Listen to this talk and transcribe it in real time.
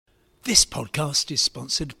This podcast is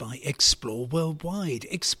sponsored by Explore Worldwide.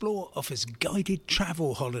 Explore offers guided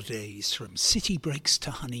travel holidays from city breaks to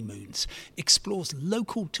honeymoons. Explore's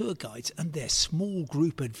local tour guides and their small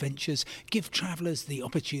group adventures give travellers the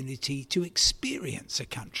opportunity to experience a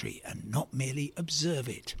country and not merely observe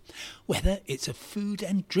it. Whether it's a food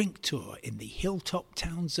and drink tour in the hilltop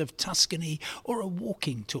towns of Tuscany or a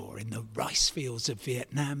walking tour in the rice fields of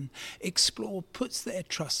Vietnam, Explore puts their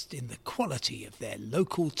trust in the quality of their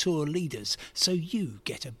local tour leaders so you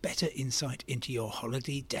get a better insight into your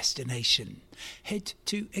holiday destination. Head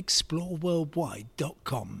to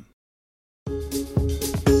exploreworldwide.com.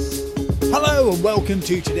 Hello and welcome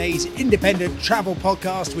to today's independent travel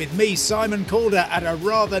podcast with me, Simon Calder, at a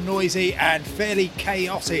rather noisy and fairly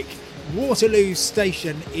chaotic Waterloo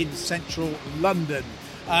station in central London.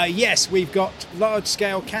 Yes, we've got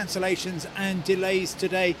large-scale cancellations and delays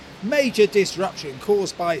today. Major disruption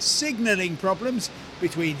caused by signalling problems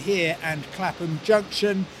between here and Clapham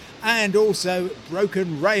Junction, and also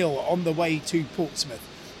broken rail on the way to Portsmouth.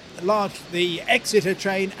 The Exeter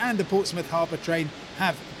train and the Portsmouth Harbour train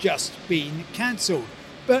have just been cancelled.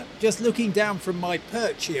 But just looking down from my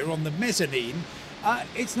perch here on the mezzanine,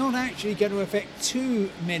 it's not actually going to affect too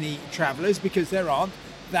many travellers because there aren't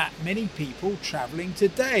that many people travelling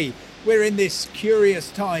today. We're in this curious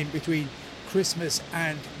time between Christmas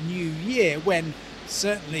and New Year when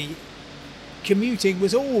certainly commuting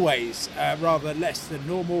was always rather less than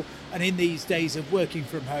normal, and in these days of working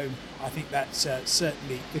from home I think that's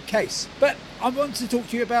certainly the case. But I want to talk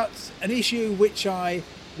to you about an issue which I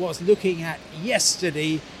was looking at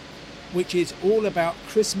yesterday, which is all about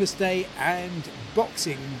Christmas Day and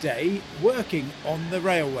Boxing Day working on the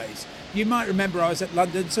railways. You might remember I was at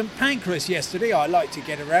London St Pancras yesterday. I like to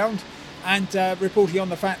get around, and reporting on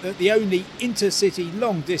the fact that the only intercity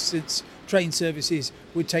long distance train services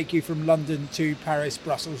would take you from London to Paris,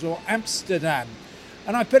 Brussels or Amsterdam.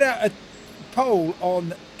 And I put out a poll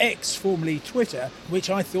on X, formerly Twitter, which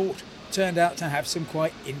I thought turned out to have some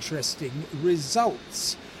quite interesting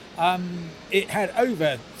results. It had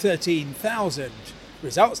over 13,000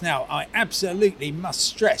 results. Now, I absolutely must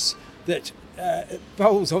stress that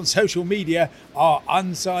polls on social media are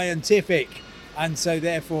unscientific, and so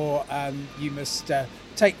therefore you must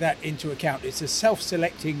take that into account. It's a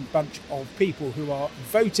self-selecting bunch of people who are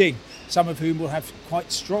voting, some of whom will have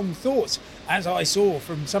quite strong thoughts, as I saw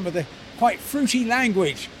from some of the quite fruity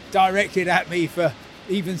language directed at me for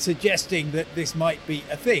even suggesting that this might be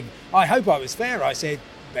a thing. I hope I was fair. I said,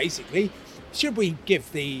 basically, should we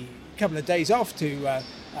give the couple of days off to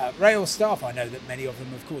rail staff? I know that many of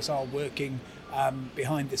them, of course, are working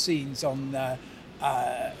behind the scenes on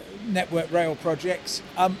network rail projects,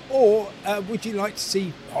 or would you like to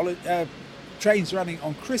see trains running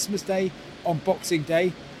on Christmas Day, on Boxing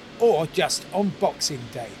Day, or just on Boxing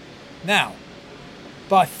Day? Now,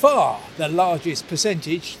 by far the largest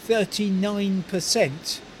percentage,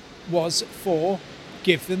 39%, was for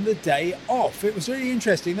give them the day off. It was really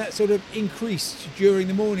interesting. That sort of increased during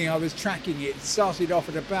the morning. I was tracking it. It started off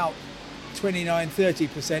at about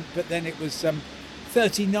 29-30%, but then it was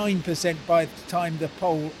 39% by the time the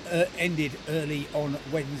poll ended early on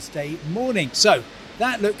Wednesday morning. So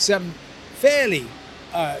that looks fairly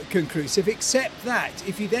conclusive, except that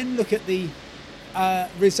if you then look at the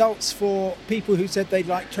results for people who said they'd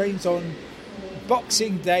like trains on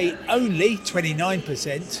Boxing Day only,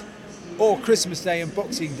 29%, or Christmas Day and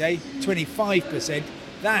Boxing Day, 25%,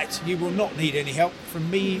 that you will not need any help from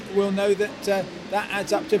me will know that that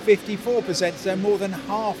adds up to 54%. So more than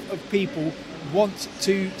half of people want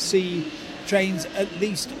to see trains at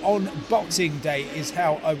least on Boxing Day is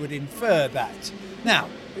how I would infer that. Now,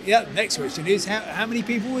 the next question is how many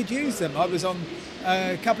people would use them? I was on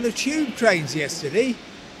a couple of tube trains yesterday,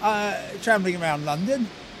 travelling around London,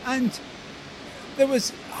 and there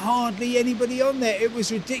was hardly anybody on there. It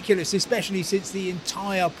was ridiculous, especially since the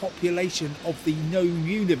entire population of the known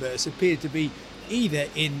universe appeared to be either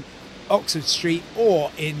in Oxford Street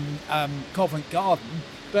or in Covent Garden.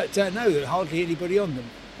 But no, hardly anybody on them.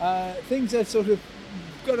 Things have sort of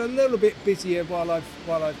got a little bit busier while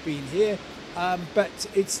I've been here, but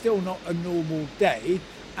it's still not a normal day.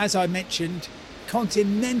 As I mentioned,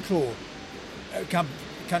 continental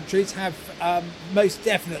countries have most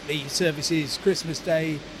definitely services Christmas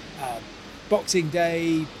Day, Boxing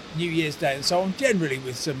Day, New Year's Day and so on, generally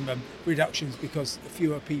with some reductions because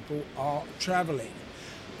fewer people are travelling.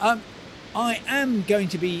 I am going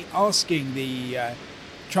to be asking the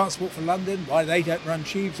Transport for London why they don't run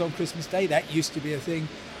tubes on Christmas Day. That used to be a thing.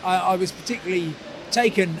 I was particularly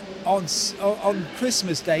taken on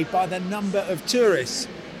Christmas Day by the number of tourists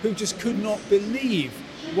who just could not believe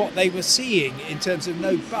what they were seeing in terms of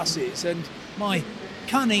no buses. And my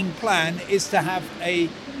cunning plan is to have a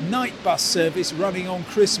night bus service running on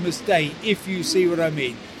Christmas Day, if you see what I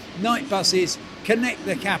mean. Night buses connect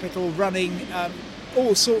the capital, running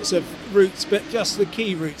all sorts of routes, but just the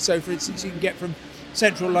key routes. So, for instance, you can get from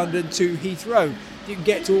central London to Heathrow. You can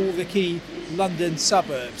get to all the key London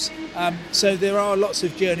suburbs. So there are lots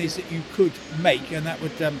of journeys that you could make, and that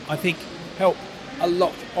would, I think, help a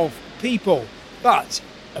lot of people. But,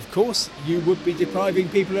 of course, you would be depriving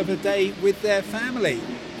people of a day with their family.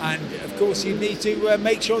 And, of course, you need to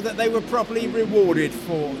make sure that they were properly rewarded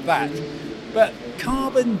for that. But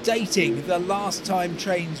carbon dating the last time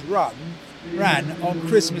trains ran on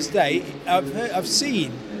Christmas Day, I've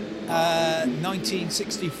seen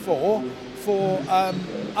 1964 for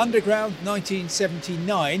Underground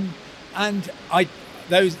 1979, and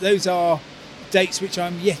those are dates which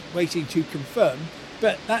I'm yet waiting to confirm,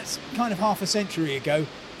 but that's kind of half a century ago,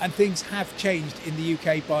 and things have changed in the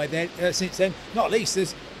UK by then since then. Not least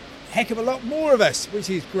there's a heck of a lot more of us, which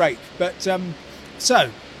is great. But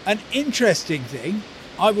so an interesting thing,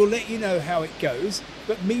 I will let you know how it goes.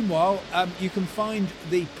 But meanwhile, you can find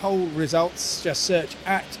the poll results. Just search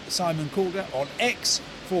at Simon Calder on X,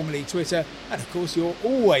 formerly Twitter. And of course, you're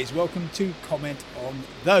always welcome to comment on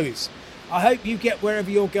those. I hope you get wherever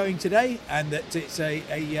you're going today, and that it's a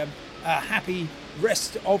happy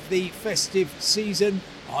rest of the festive season.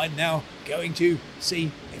 I'm now going to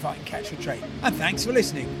see if I can catch a train. And thanks for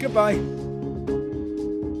listening. Goodbye.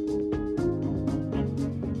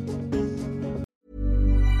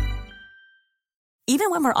 Even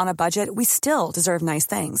when we're on a budget, we still deserve nice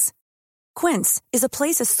things. Quince is a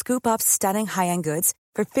place to scoop up stunning high-end goods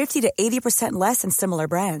for 50 to 80% less than similar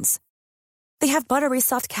brands. They have buttery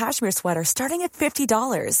soft cashmere sweaters starting at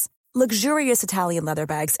 $50, luxurious Italian leather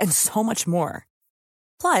bags, and so much more.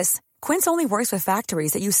 Plus, Quince only works with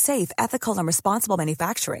factories that use safe, ethical, and responsible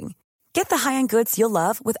manufacturing. Get the high-end goods you'll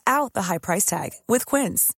love without the high price tag with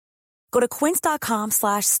Quince. Go to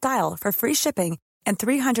quince.com/style for free shipping and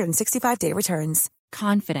 365-day returns.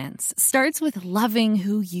 Confidence starts with loving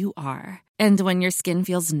who you are. And when your skin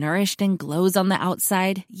feels nourished and glows on the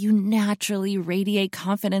outside, you naturally radiate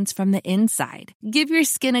confidence from the inside. Give your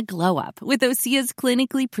skin a glow up with Osea's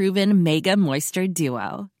clinically proven Mega Moisture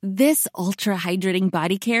Duo. This ultra-hydrating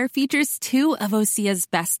body care features two of Osea's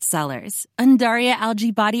best sellers, Undaria Algae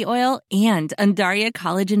Body Oil and Undaria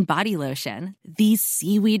Collagen Body Lotion. These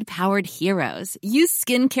seaweed-powered heroes use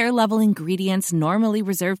skincare-level ingredients normally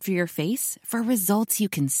reserved for your face for results you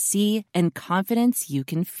can see and confidence you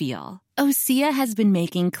can feel. Osea has been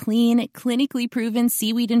making clean, clinically proven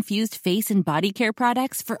seaweed-infused face and body care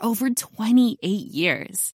products for over 28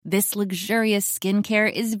 years. This luxurious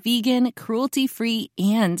skincare is vegan, cruelty-free,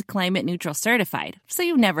 and climate-neutral certified, so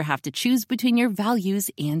you never have to choose between your values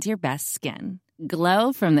and your best skin.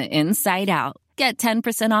 Glow from the inside out. Get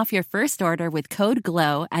 10% off your first order with code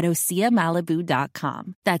GLOW at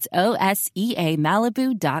OseaMalibu.com. That's OSEA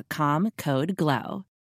Malibu.com, code GLOW.